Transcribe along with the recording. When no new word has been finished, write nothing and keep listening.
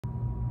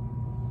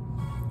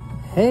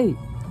Hey,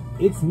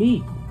 it's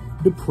me,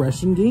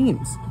 Depression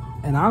Games,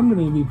 and I'm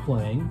going to be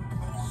playing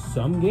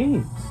some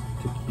games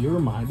to cure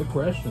my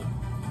depression.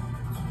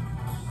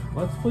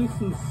 Let's play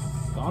some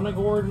Sonic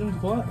Origins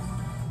Plus.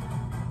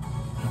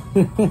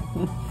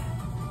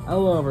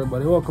 Hello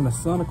everybody, welcome to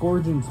Sonic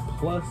Origins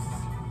Plus.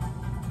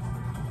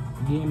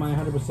 A game I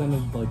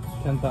 100%ed like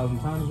 10,000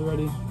 times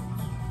already.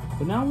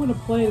 But now I'm going to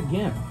play it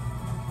again.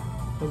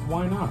 Because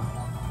why not?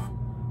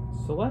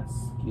 So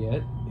let's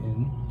get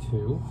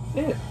into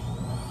it.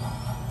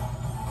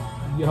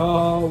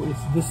 Yo,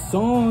 it's the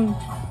song.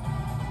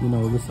 You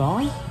know the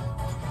song?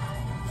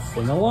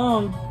 Sing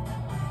along.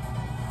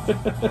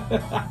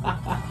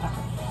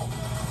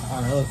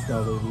 Alright, let's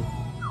go, baby.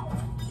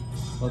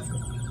 Let's go.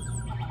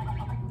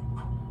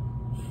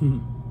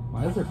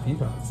 Why is there paint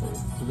on its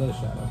face? Is that a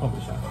shadow?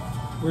 Probably shadow.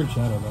 Weird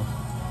shadow, though.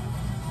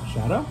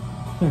 Shadow?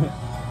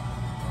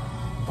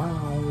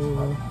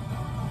 Wow.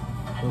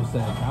 Go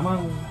say, come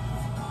on.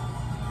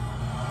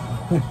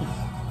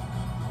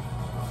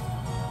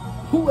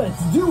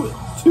 Let's do it!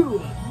 To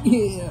it!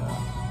 Yeah!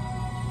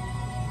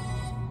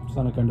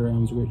 Sonic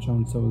Underground was a great show,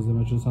 and so was The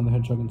Adventures of the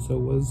Hedgehog, and so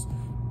was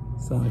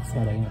Sonic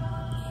Sad I Am.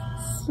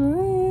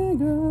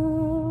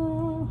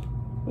 Sega!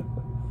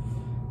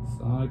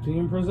 Sonic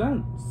Team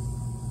presents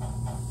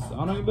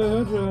Sonic the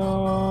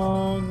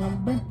Hedgehog!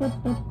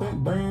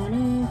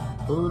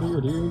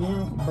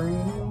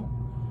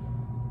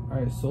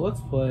 Alright, so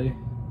let's play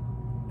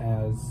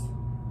as...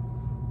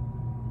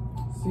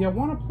 See, I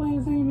want to play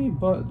as Amy,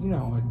 but, you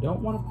know, I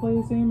don't want to play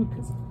as Amy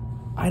because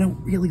I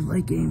don't really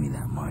like Amy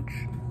that much.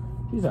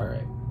 She's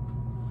alright.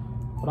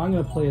 But I'm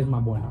going to play as my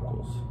boy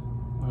Knuckles.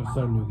 I'm going to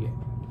start a new game.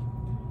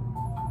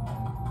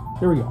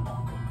 Here we go.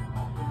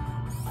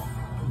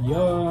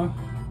 Yeah.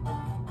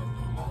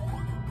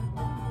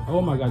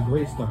 Oh my god,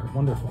 great start.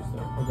 Wonderful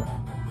start.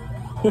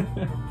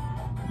 Okay.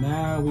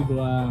 Now we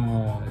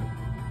glide.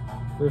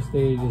 First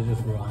stage is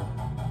just glide.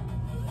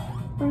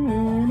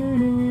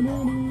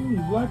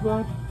 Glide,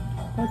 glide.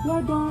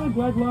 Glide, glide,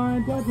 glide,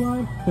 glide, glide,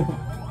 glide.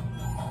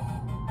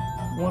 I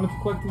want to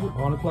collect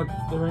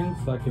the rings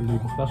so I can do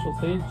the special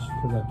stage,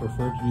 because I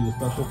prefer to do the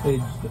special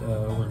stage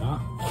over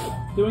not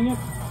doing it.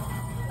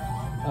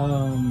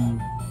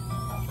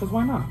 Because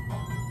why not?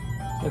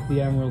 Get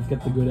the emeralds,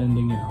 get the good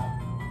ending, you know.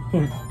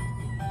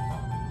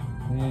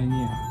 And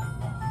yeah.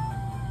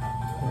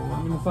 I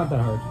mean, it's not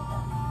that hard.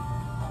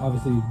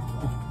 Obviously, if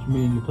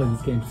you play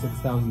this game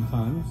 6,000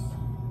 times,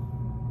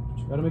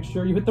 you gotta make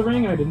sure you hit the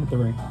ring, and I didn't hit the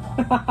ring.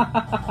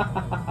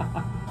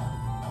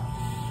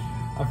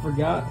 I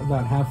forgot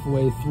about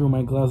halfway through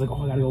my glove. I was like,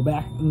 oh, I gotta go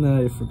back. And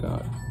then I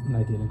forgot. And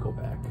I didn't go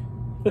back.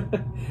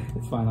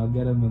 It's fine. I'll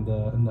get him in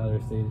the other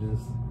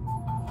stages.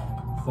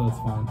 So it's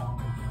fine.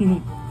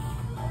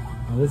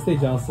 This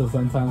stage also,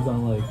 sometimes I'll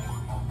like...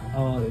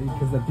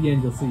 because at the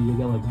end you'll see you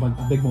get like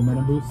a big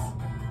momentum boost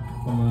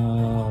from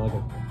like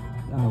a...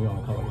 I don't know what you want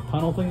to call it. A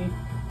tunnel thingy.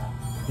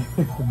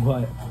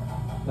 But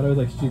that always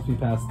like shoots me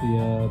past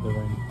the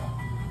ring.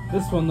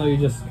 This one though, you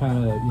just kind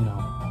of, you know,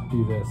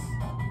 do this.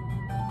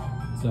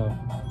 So,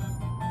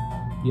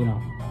 you know,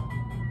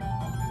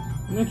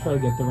 I'm gonna try to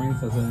get the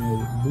rings as I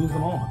lose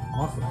them all.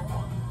 Awesome.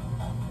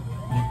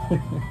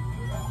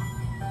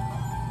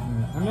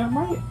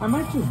 I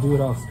might just do it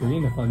off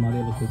screen if I'm not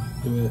able to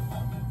do it.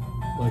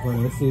 Like right,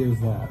 let's see, it was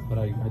that, but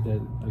I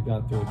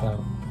got through without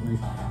rings.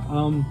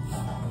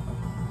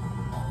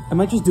 I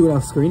might just do it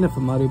off screen if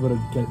I'm not able to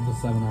get the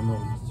 7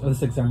 emeralds or the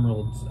 6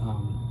 emeralds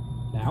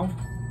now.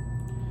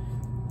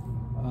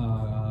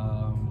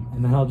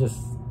 And then I'll just,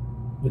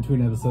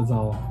 between episodes,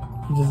 I'll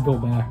just go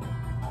back,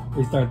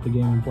 restart the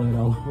game, and play it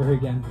all over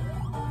again.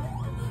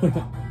 So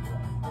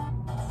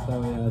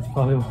yeah, that's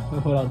probably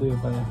what I'll do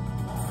if I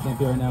can't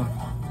do it right now.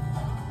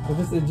 I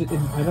just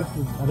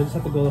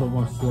have to go a little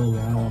more slowly.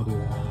 I don't want to do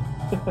that.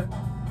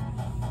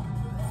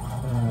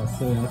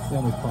 So yeah, that's the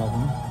only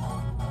problem.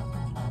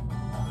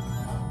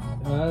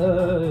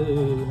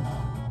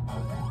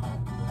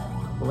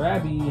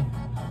 Krabby.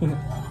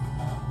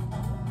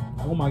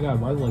 Oh my god,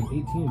 why are there like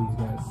 18 of these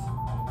guys?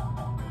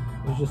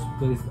 I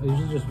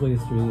usually just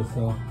blaze through this,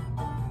 so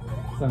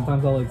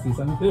sometimes I'll like see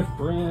something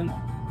different.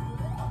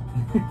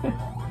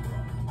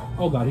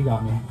 Oh god, he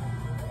got me.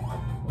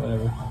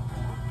 Whatever.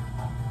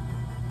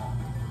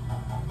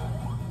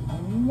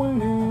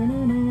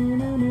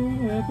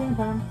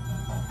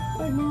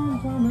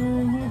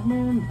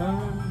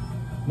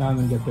 Now I'm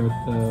gonna get there with a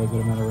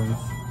good amount of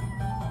rings.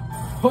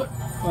 What?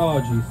 Oh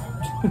jeez.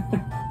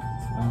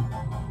 It's fine.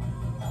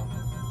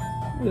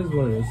 It is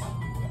what it is.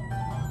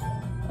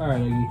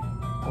 Alright, Eggy.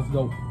 Let's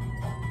go.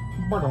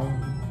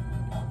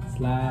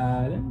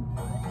 Slide in.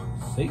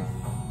 Safe.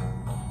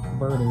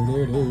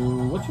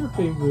 What's your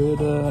favorite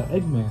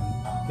Eggman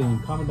theme?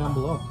 Comment down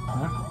below.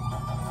 Huh?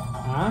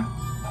 Huh?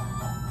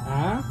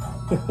 Huh?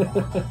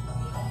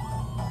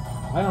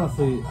 I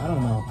honestly, I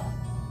don't know.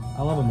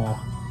 I love them all.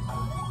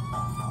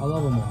 I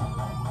love them all.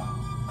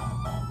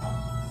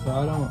 So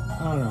I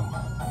don't know.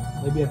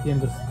 Maybe at the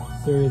end of this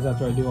series,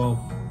 after I do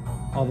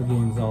all the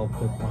games, I'll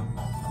pick one.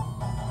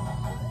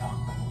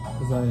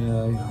 Because I,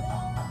 you know,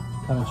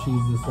 kind of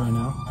cheese this right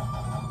now.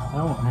 I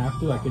don't have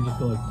to, I could just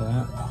go like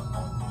that.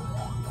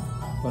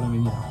 But I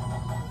mean,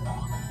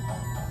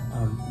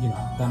 you know,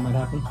 that might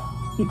happen.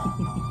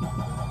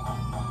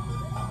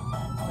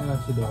 And that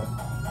should do it.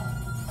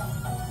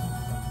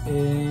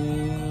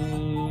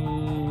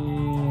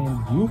 And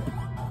yoop.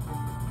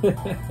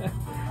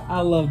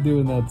 I love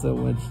doing that so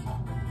much.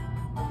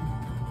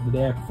 The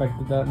day I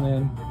perfected that,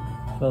 man,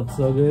 felt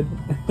so good.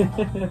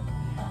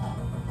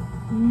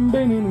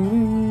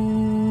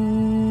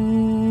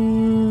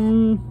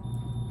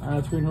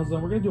 Alright, Green Hill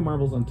Zone. We're gonna do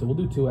Marble Zone 2. We'll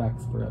do 2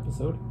 acts per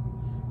episode.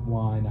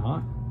 Why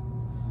not?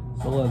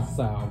 So let's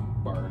yo,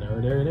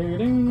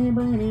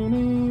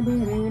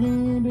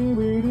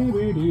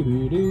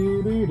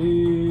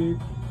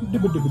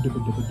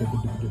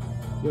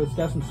 it's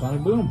got some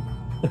Sonic Boom.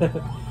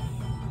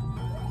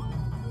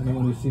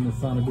 Anyone who's seen the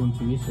Sonic Boom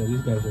TV show,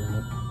 these guys are in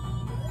it.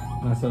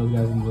 When I saw those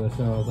guys in the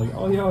show, I was like,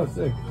 oh, yo, it's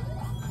sick.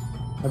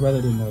 My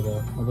brother didn't know,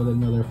 though. My brother didn't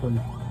know they were from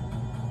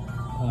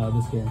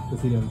this game,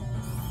 because he didn't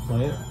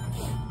play it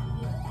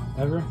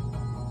ever.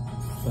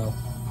 So,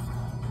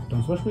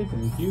 don't switch me,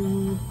 thank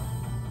you.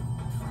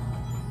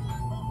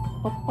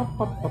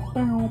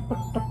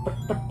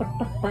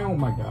 Oh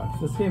my god,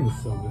 this game is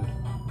so good.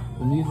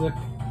 The music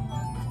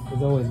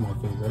is always my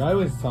favorite. I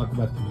always talk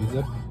about the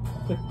music.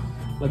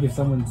 Like if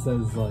someone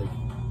says, like,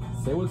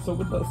 say what's so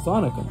good about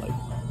Sonic, I'm like,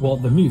 well,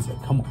 the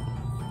music, come on.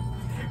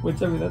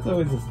 Which, I mean, that's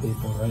always a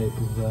staple, right? Is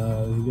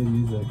good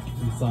music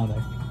in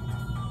Sonic.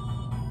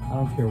 I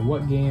don't care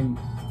what game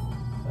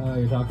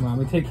you're talking about. I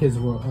mean, take his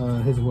world,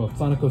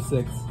 Sonic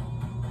 06.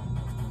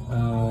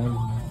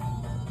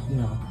 You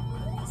know,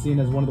 seen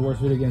as one of the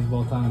worst video games of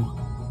all time,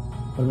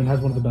 but I mean, it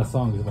has one of the best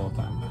songs of all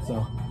time.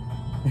 So,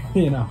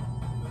 you know,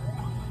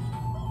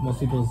 most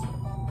people's,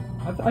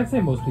 I'd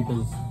say most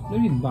people's,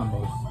 maybe not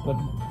most, but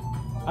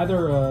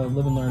either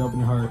Live and Learn, Open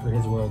Your Heart, or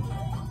His World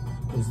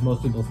is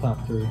most people's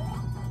top 3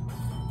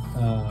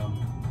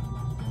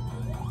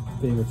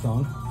 favorite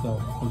song. So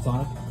from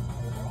Sonic.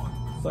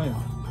 So you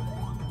know,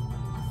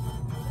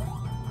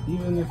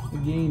 even if the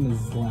game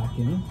is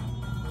lacking,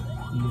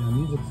 yeah,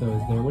 music's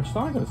always there. Which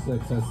Sonic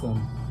 06 has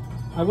some.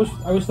 I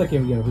wish that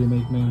game would get a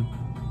remake, man.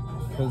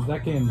 Because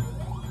that game,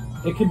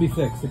 it can be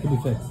fixed. It can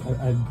be fixed.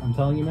 I'm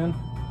telling you, man.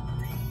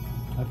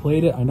 I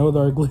played it. I know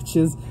there are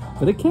glitches,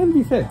 but it can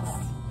be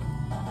fixed.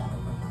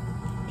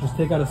 Just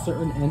take out a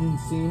certain end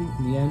scene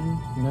in the end.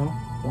 You know,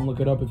 don't look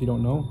it up if you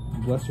don't know.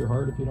 Bless your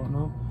heart if you don't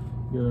know.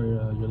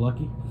 You're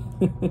lucky.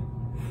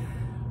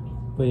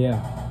 But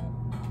yeah.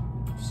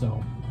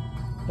 So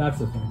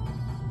that's a thing.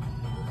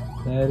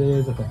 That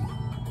is a thing.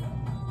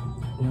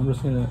 And I'm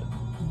just gonna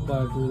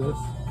fly through this.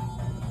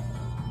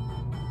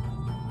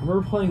 I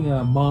remember playing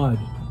a mod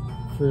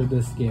for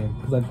this game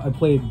because I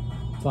played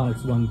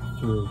Sonic's 1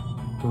 through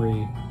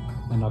 3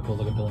 and Knuckles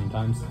like a billion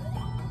times.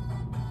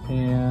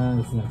 And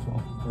it's the next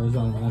one. Or is it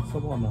on the next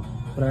level? I don't know.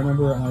 But I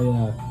remember I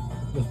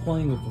was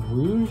playing with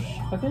Rouge,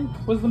 I think,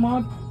 was the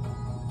mod.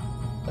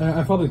 And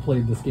I probably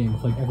played this game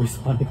with like every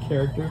Sonic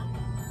character.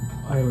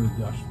 Oh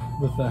gosh,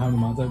 with how many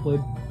mods I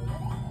played.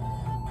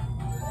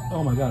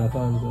 Oh my god, I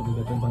thought I was able to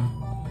get that time.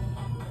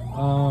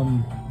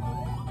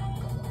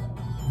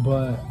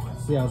 But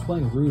so yeah, I was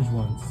playing Rouge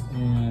once,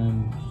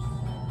 and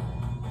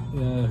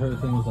her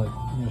thing was like,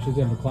 you know, she's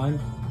able to climb.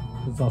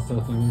 That's also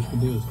a thing Rouge can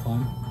do is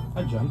climb.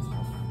 I jumped.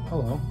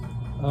 Hello.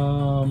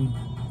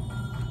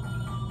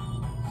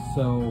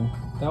 So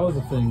that was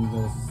a thing that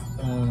was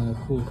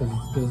cool because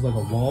there's like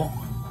a wall.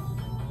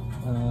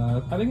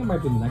 I think it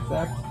might be the next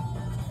act.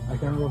 I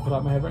can't remember off the top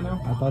of my head right now.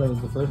 I thought it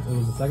was the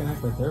second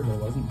act right there, but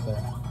it wasn't. So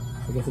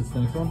I guess it's the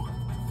next one.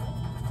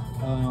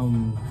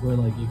 Where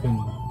like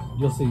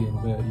you'll see in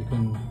a bit, you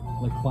can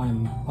like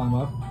climb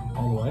up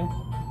all the way.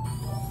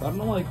 So I don't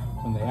know like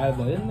when they added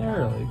that in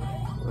there, or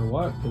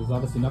what, because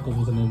obviously Knuckles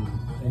wasn't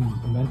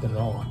invented at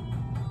all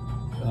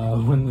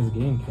when this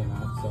game came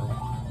out. So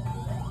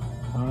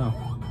I don't know.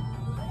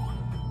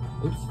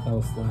 Oops, that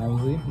was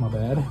lousy. My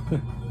bad.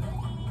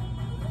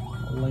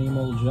 Lame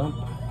old jump.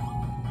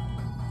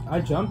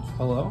 I jumped.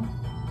 Hello.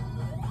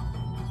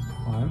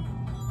 Climb.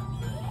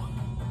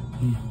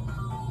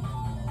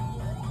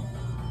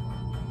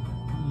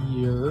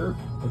 Here.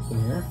 What's in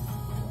here?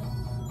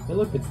 Hey,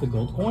 look, it's the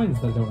gold coins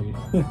that I don't need.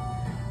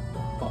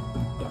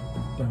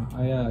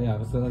 Yeah,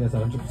 so like I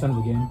said, 100% of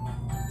the game.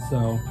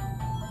 So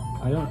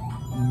I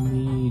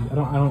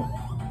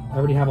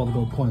already have all the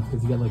gold coins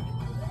because you get like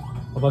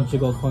a bunch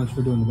of gold coins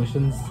for doing the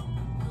missions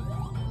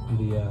in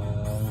the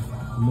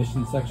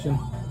mission section.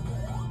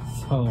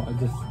 So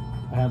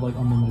I have like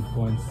unlimited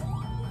coins.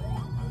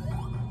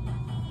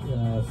 So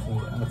yeah,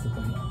 that's the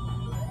thing.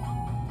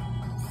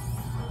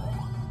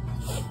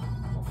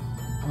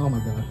 Oh my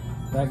god,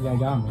 that guy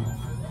got me.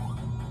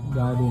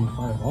 Guy being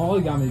fired. Oh,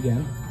 he got me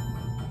again.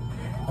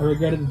 I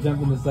regretted the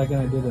jump in the second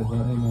I did it, but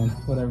hey man,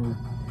 whatever.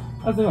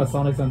 I was thinking about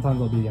Sonic,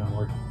 sometimes I'll be, you know,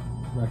 more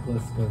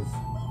reckless because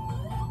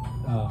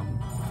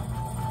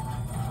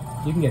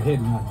you can get hit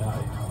and not die,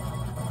 you know.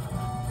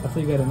 That's how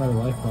you get another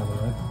life, by the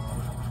way.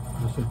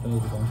 Just hit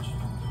those a bunch.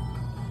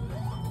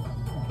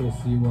 In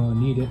case you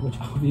need it, which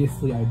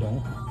obviously I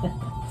don't.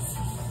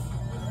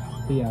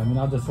 But yeah, I mean,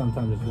 I'll just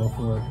sometimes just go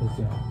for it because,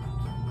 you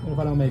know, if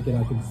I don't make it,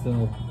 I can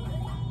still,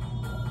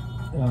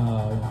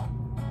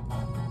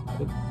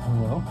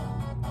 hello?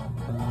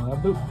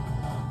 Boop.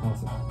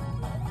 Awesome.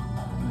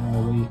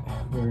 Now wait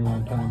a very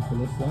long time for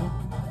this thing.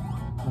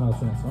 Oh no, it's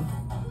the next one.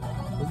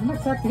 Is the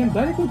next act again? Did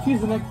I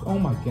choose the next? Oh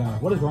my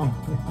god, what is wrong?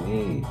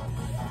 Hey.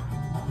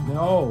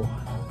 No.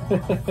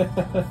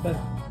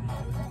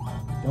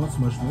 Don't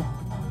smush me.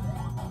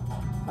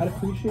 I'd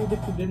appreciate if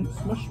you didn't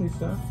smush me,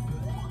 sir.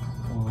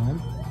 Fine.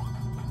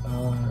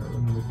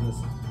 Remember this.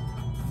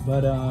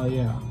 But,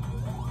 yeah.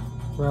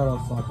 Forgot what I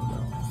was talking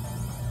about.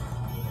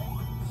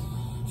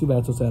 Too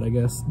bad, so sad, I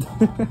guess.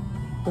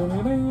 Oh,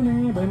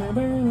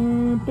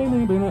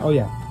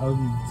 yeah.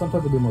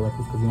 Sometimes I'll be more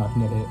reckless because, you know, I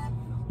can get hit.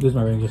 Use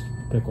my ring, just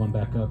pick one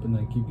back up and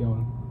then keep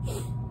going.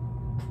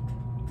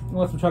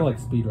 Unless I'm trying to, like,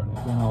 speedrun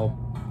it, then I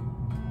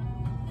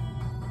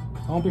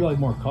won't be, like,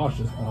 more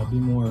cautious, but I'll be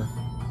more,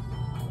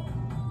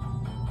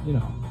 you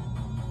know,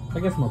 I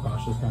guess more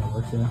cautious kind of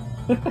works, yeah.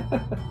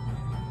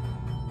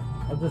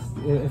 I'll just,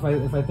 if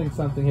I think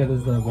something, here, this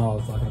is the wall I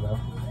was talking about.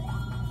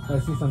 If I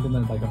see something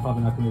that, like, I'm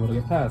probably not going to be able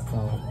to get past,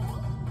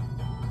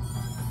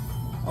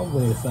 I'll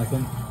wait a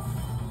second.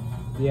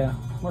 Yeah,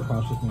 more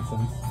cautious makes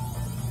sense.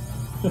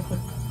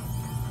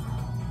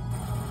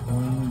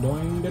 Doing,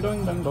 doing,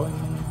 doing, doing, doing.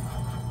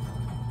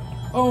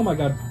 Oh my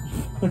god.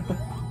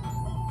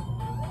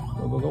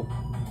 Go, go, go.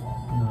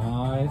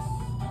 Nice.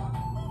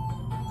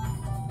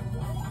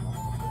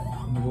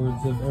 In the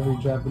words of every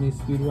Japanese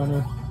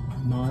speedrunner,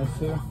 nice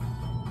here.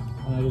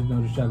 And I just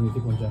know just Japanese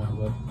people in general,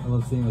 but I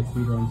love seeing like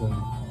speedruns and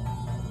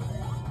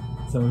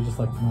so we're just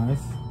like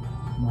nice,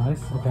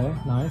 nice, okay,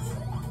 nice.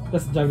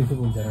 Just Japanese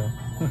people in general.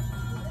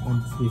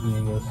 I'm speaking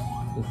English,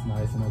 just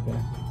nice and okay.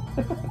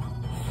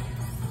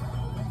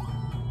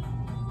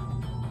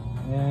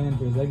 And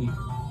here's Eggy.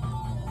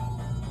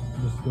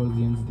 Just go to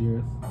the ends of the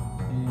earth.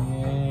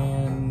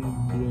 And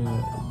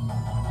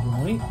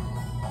joint.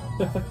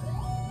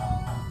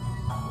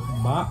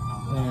 Bop.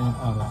 And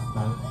oh, that's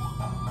fine.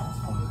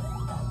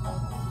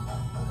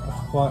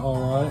 That's quite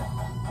alright.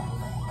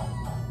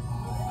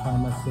 Kind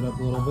of messed it up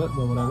a little bit,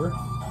 but whatever.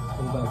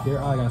 Go back here.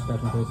 Oh, I gotta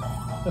scratch my face.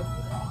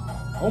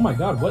 Oh my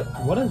god,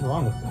 what is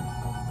wrong with me?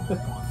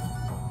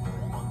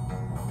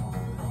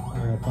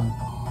 Alright, fine.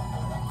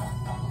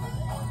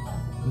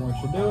 More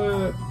should do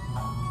it.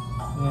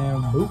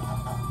 And boop.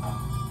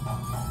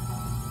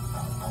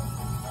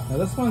 Now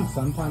this one,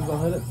 sometimes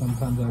I'll hit it,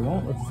 sometimes I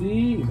won't. Let's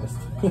see. You missed.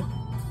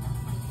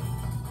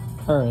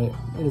 Alright,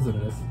 it is what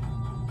it is.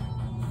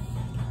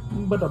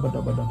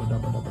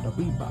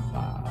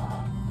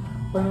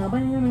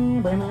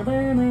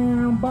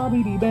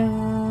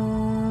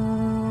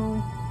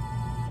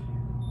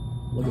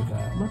 Look at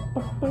that.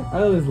 I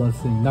always love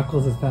seeing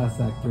Knuckles is past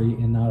Act 3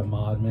 and not a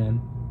mod,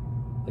 man.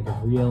 Like a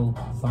real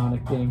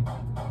Sonic game.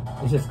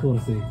 It's just cool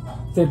to see.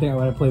 Same thing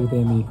when I play with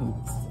Amy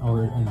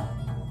or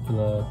for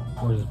the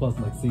Origins Plus,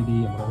 like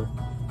CD and whatever.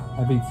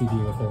 I beat CD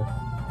with her.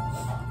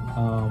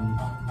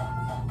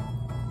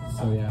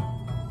 So yeah,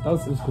 it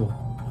was cool.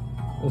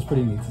 It was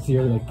pretty neat to see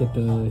her like get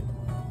the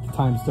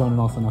time stone and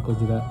also Knuckles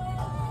do that.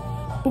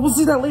 But we'll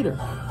see that later.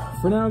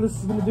 For now, this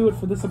is gonna do it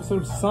for this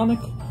episode of Sonic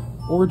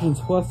Origins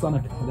Plus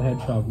Sonic the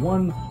Hedgehog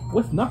 1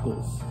 with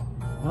Knuckles.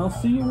 And I'll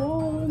see you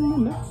all in the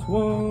next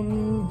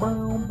one.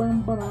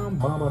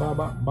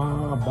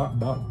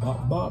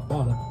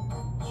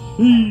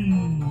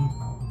 See.